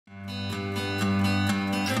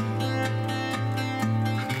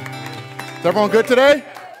Is everyone good today?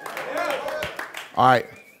 All right.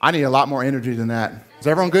 I need a lot more energy than that. Is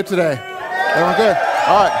everyone good today? Everyone good?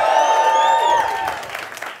 All right.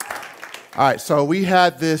 All right. So we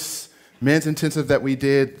had this men's intensive that we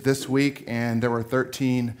did this week, and there were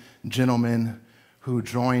 13 gentlemen who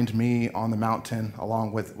joined me on the mountain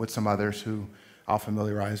along with some others who I'll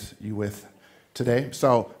familiarize you with today.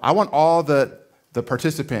 So I want all the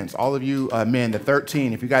participants, all of you men, the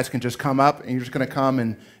 13, if you guys can just come up, and you're just going to come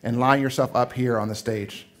and line yourself up here on the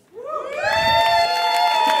stage.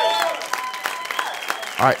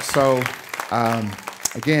 All right, so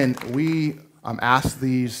again, we asked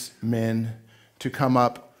these men to come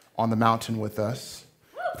up on the mountain with us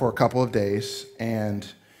for a couple of days, and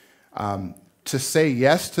to say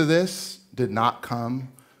yes to this did not come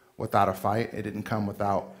without a fight. It didn't come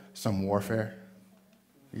without some warfare.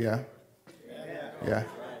 Yeah? Yeah.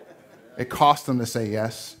 It cost them to say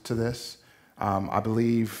yes to this. I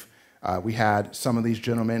believe we had some of these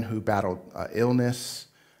gentlemen who battled illness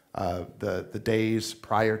the days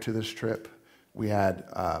prior to this trip. We had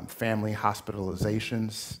family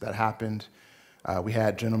hospitalizations that happened. We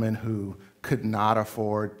had gentlemen who could not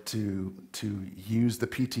afford to use the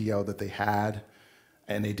PTO that they had,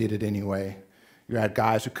 and they did it anyway. You had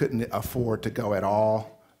guys who couldn't afford to go at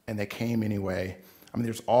all, and they came anyway. I mean,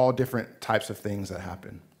 there's all different types of things that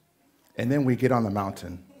happen. And then we get on the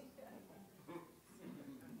mountain.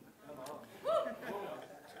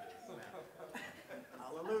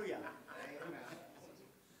 Hallelujah.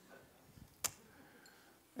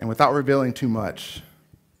 And without revealing too much,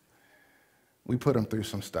 we put them through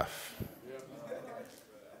some stuff.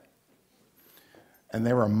 And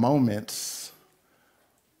there were moments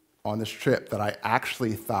on this trip that I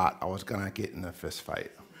actually thought I was going to get in a fist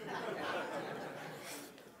fight.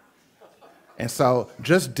 And so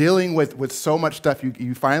just dealing with so much stuff,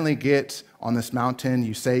 you finally get on this mountain,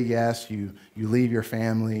 you say yes, you leave your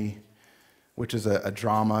family, which is a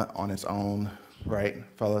drama on its own, right,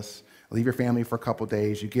 fellas? Leave your family for a couple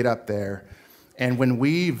days, you get up there. And when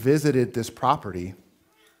we visited this property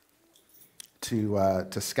to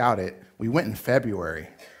scout it, we went in February,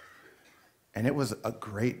 and it was a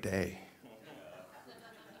great day.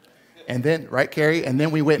 And then, right, Carrie? And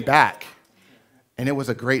then we went back, and it was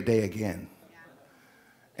a great day again.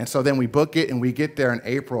 And so then we book it, and we get there in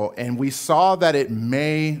April, and we saw that it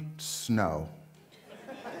may snow.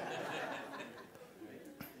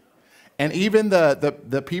 And even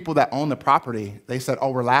the people that own the property, they said, oh,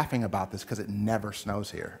 we're laughing about this because it never snows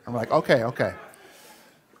here. And we're like, okay.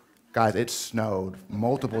 Guys, it snowed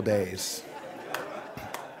multiple days.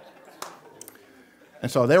 And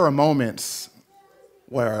so there were moments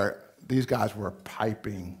where these guys were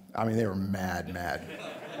piping. I mean, they were mad.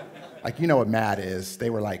 Like, you know what mad is. They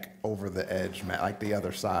were like over the edge, mad, like the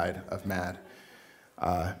other side of mad.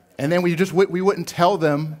 And then we wouldn't tell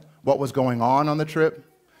them what was going on the trip.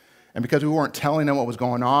 And because we weren't telling them what was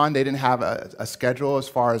going on, they didn't have a schedule as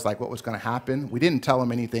far as like what was going to happen. We didn't tell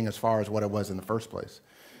them anything as far as what it was in the first place.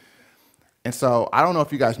 And so I don't know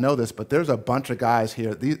if you guys know this, but there's a bunch of guys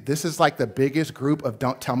here. This is like the biggest group of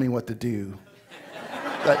don't tell me what to do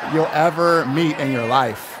that you'll ever meet in your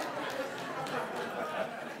life.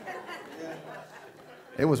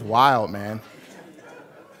 It was wild, man.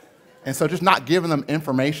 And so just not giving them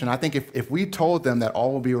information, I think if we told them that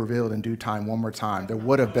all will be revealed in due time one more time, there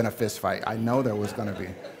would have been a fist fight. I know there was going to be.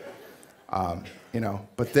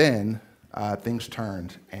 But then things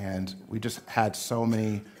turned, and we just had so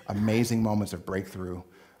many amazing moments of breakthrough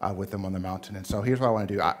with them on the mountain. And so here's what I want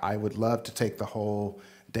to do. I would love to take the whole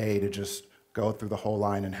day to just go through the whole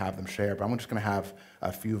line and have them share, but I'm just going to have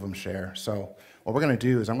a few of them share. So what we're going to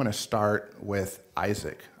do is I'm going to start with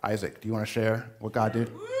Isaac. Isaac, do you want to share what God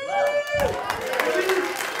did?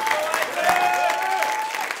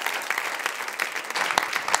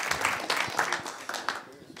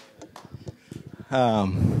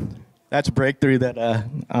 That's a breakthrough that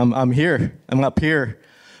I'm here. I'm up here.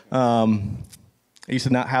 I used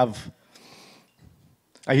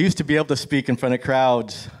to be able to speak in front of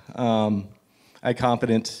crowds. I had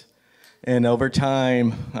confidence. And over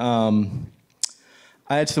time,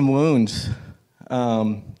 I had some wounds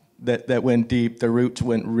that went deep. The roots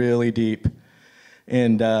went really deep.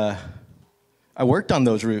 And I worked on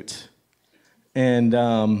those roots. And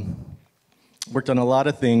worked on a lot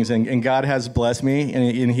of things, and God has blessed me,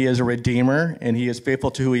 and He is a redeemer, and He is faithful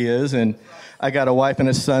to who He is, and I got a wife and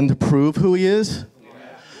a son to prove who He is.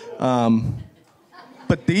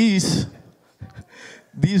 But these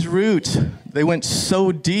roots, they went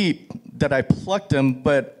so deep that I plucked them,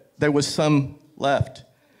 but there was some left,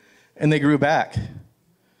 and they grew back.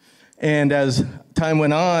 And as time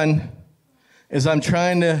went on, as I'm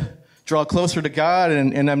trying to draw closer to God,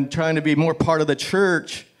 and I'm trying to be more part of the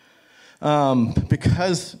church,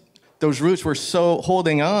 because those roots were so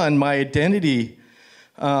holding on, my identity,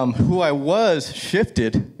 who I was,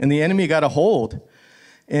 shifted, and the enemy got a hold.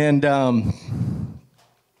 And I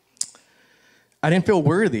didn't feel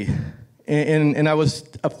worthy, and I was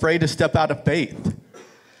afraid to step out of faith.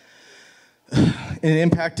 It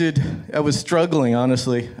impacted, I was struggling,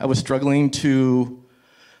 honestly. I was struggling to,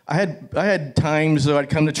 I had times that I'd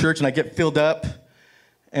come to church and I'd get filled up,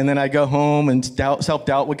 and then I'd go home and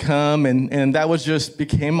self-doubt would come, and that was just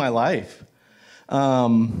became my life. I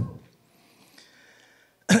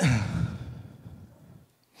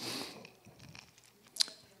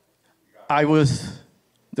was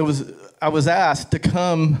asked to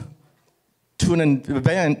come to an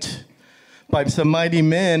event by some mighty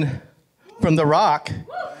men from the Rock,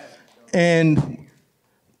 and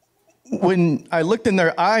when I looked in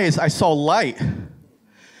their eyes, I saw light.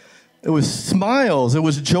 It was smiles, it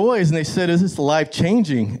was joys, and they said, "Is this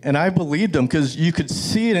life-changing?" And I believed them because you could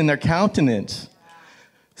see it in their countenance.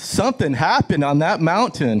 Something happened on that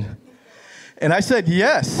mountain. And I said,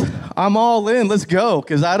 "Yes, I'm all in, let's go,"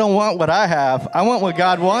 because I don't want what I have. I want what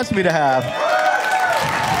God wants me to have.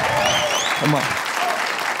 Come on.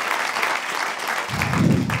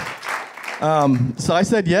 So I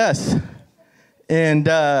said yes, and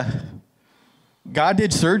God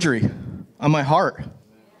did surgery on my heart,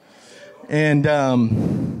 and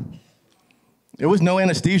it was no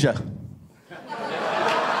anesthesia.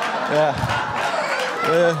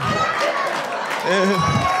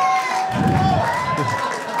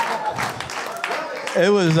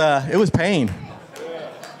 It was pain.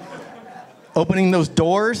 Opening those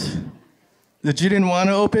doors that you didn't want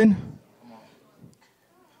to open.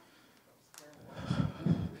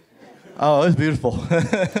 Oh, it was beautiful.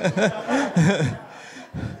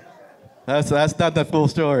 That's not the full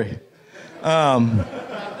story.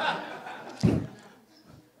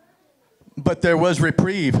 But there was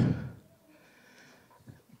reprieve,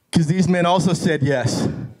 because these men also said yes.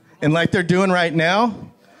 And like they're doing right now,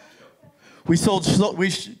 we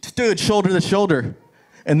stood shoulder to shoulder,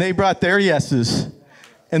 and they brought their yeses,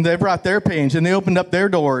 and they brought their pains, and they opened up their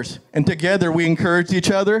doors, and together we encouraged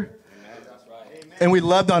each other. And we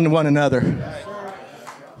loved on one another.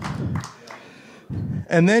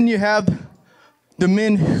 And then you have the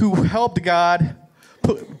men who helped God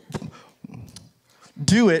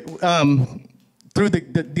do it through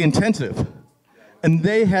the intensive. And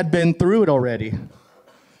they had been through it already.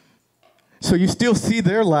 So you still see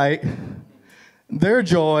their light, their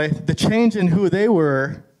joy, the change in who they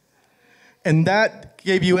were, and that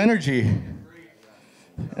gave you energy.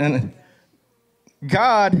 And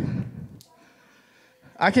God,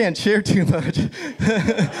 I can't share too much.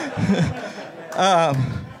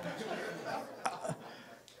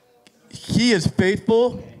 He is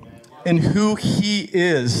faithful in who he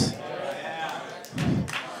is.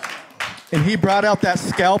 And he brought out that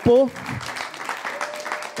scalpel,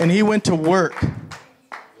 and he went to work.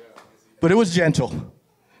 But it was gentle.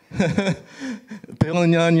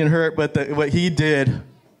 Peeling the onion hurt, but what he did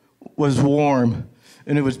was warm,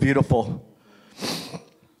 and it was beautiful.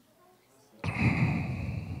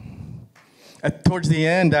 Towards the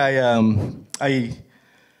end, I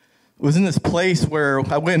was in this place where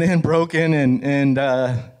I went in broken and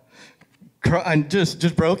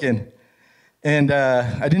just broken, and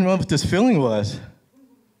I didn't know what this feeling was.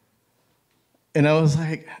 And I was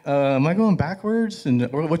like, "Am I going backwards? And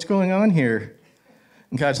what's going on here?"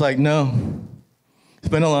 And God's like, "No, it's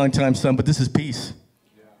been a long time, son, but this is peace.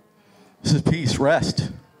 This is peace.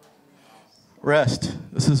 Rest. Rest.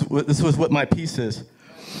 This is what my peace is."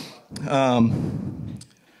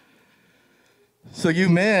 So you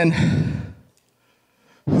men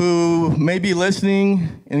who may be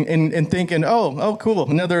listening and thinking, oh, cool,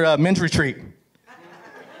 another men's retreat.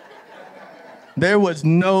 There was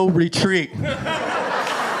no retreat.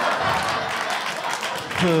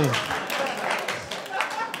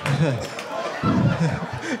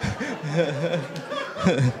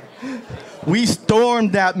 We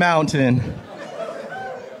stormed that mountain.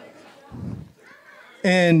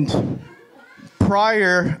 And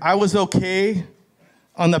prior, I was okay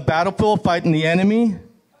on the battlefield fighting the enemy,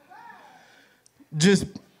 just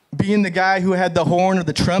being the guy who had the horn or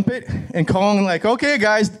the trumpet and calling like, "Okay,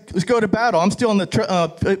 guys, let's go to battle. I'm still on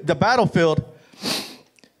the battlefield.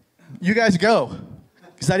 You guys go,"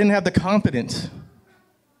 because I didn't have the confidence.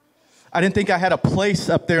 I didn't think I had a place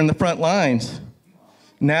up there in the front lines.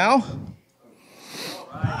 Now,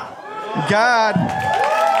 God.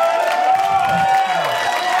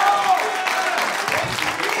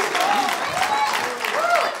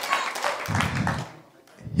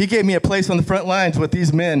 He gave me a place on the front lines with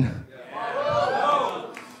these men.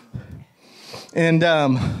 And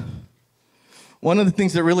one of the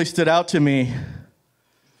things that really stood out to me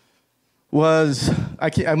was,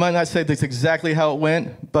 I might not say this exactly how it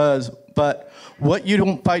went, but what you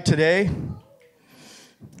don't fight today,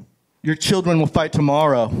 your children will fight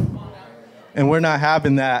tomorrow. And we're not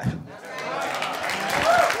having that.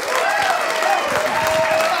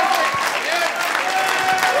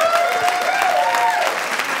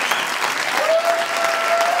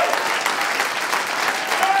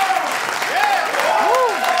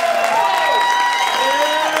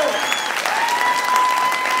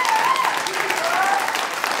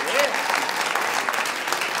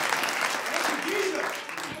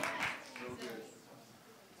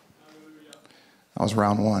 That was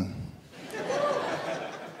round one.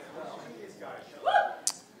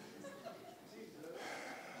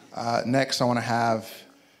 Next, I want to have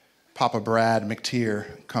Papa Brad McTeer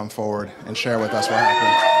come forward and share with us what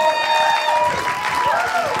happened.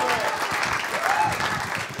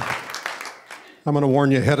 I'm going to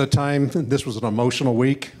warn you ahead of time, this was an emotional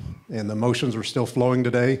week, and the emotions are still flowing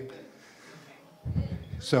today.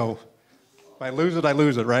 So, if I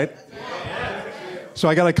lose it, right? So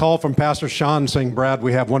I got a call from Pastor Sean saying, Brad,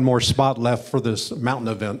 we have one more spot left for this mountain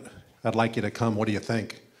event. I'd like you to come. What do you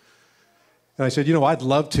think? And I said, you know, I'd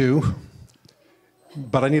love to,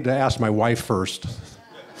 but I need to ask my wife first.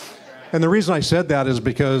 And the reason I said that is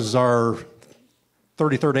because our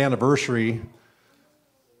 33rd anniversary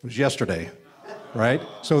was yesterday, right?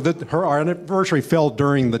 So our anniversary fell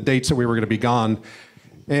during the dates that we were going to be gone,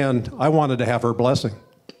 and I wanted to have her blessing.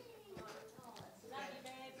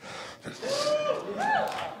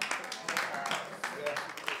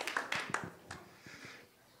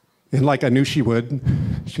 And like I knew she would,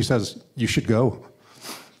 she says, you should go.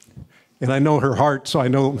 And I know her heart, so I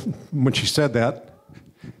know when she said that,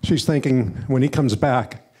 she's thinking, when he comes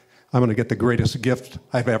back, I'm going to get the greatest gift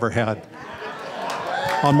I've ever had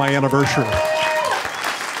on my anniversary.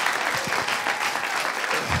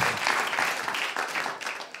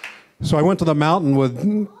 So I went to the mountain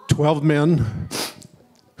with 12 men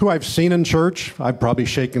who I've seen in church. I've probably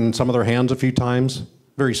shaken some of their hands a few times,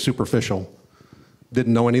 very superficial.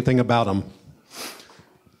 Didn't know anything about them.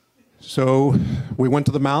 So we went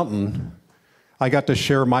to the mountain. I got to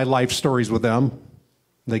share my life stories with them.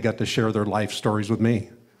 They got to share their life stories with me.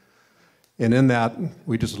 And in that,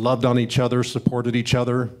 we just loved on each other, supported each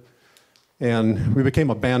other, and we became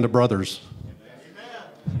a band of brothers.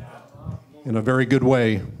 In a very good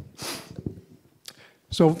way.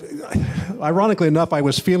 So, ironically enough, I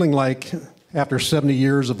was feeling like after 70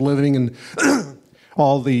 years of living and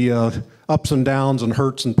all the ups and downs and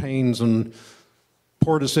hurts and pains and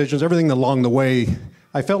poor decisions, everything along the way,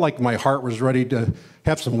 I felt like my heart was ready to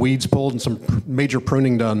have some weeds pulled and some major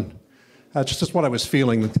pruning done. That's just what I was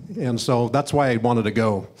feeling, and so that's why I wanted to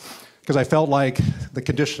go, because I felt like the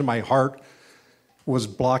condition of my heart was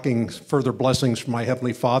blocking further blessings from my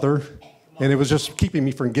Heavenly Father, and it was just keeping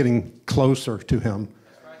me from getting closer to Him.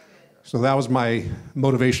 So that was my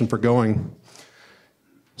motivation for going.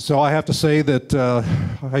 So I have to say that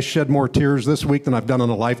I shed more tears this week than I've done in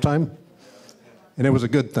a lifetime, and it was a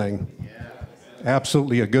good thing.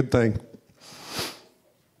 Absolutely a good thing.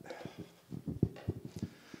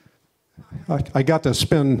 I got to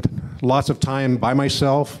spend lots of time by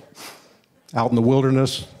myself, out in the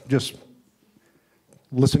wilderness, just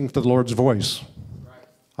listening to the Lord's voice.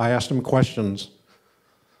 I asked Him questions.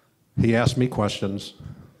 He asked me questions.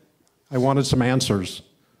 I wanted some answers.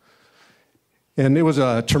 And it was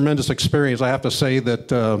a tremendous experience. I have to say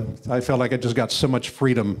that I felt like I just got so much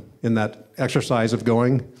freedom in that exercise of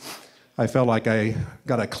going. I felt like I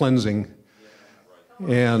got a cleansing.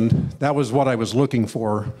 And that was what I was looking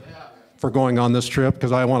for going on this trip,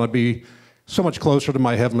 because I want to be so much closer to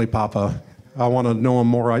my Heavenly Papa. I want to know Him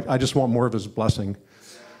more. I just want more of His blessing.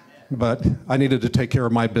 But I needed to take care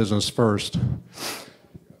of my business first.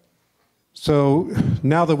 So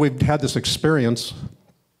now that we've had this experience,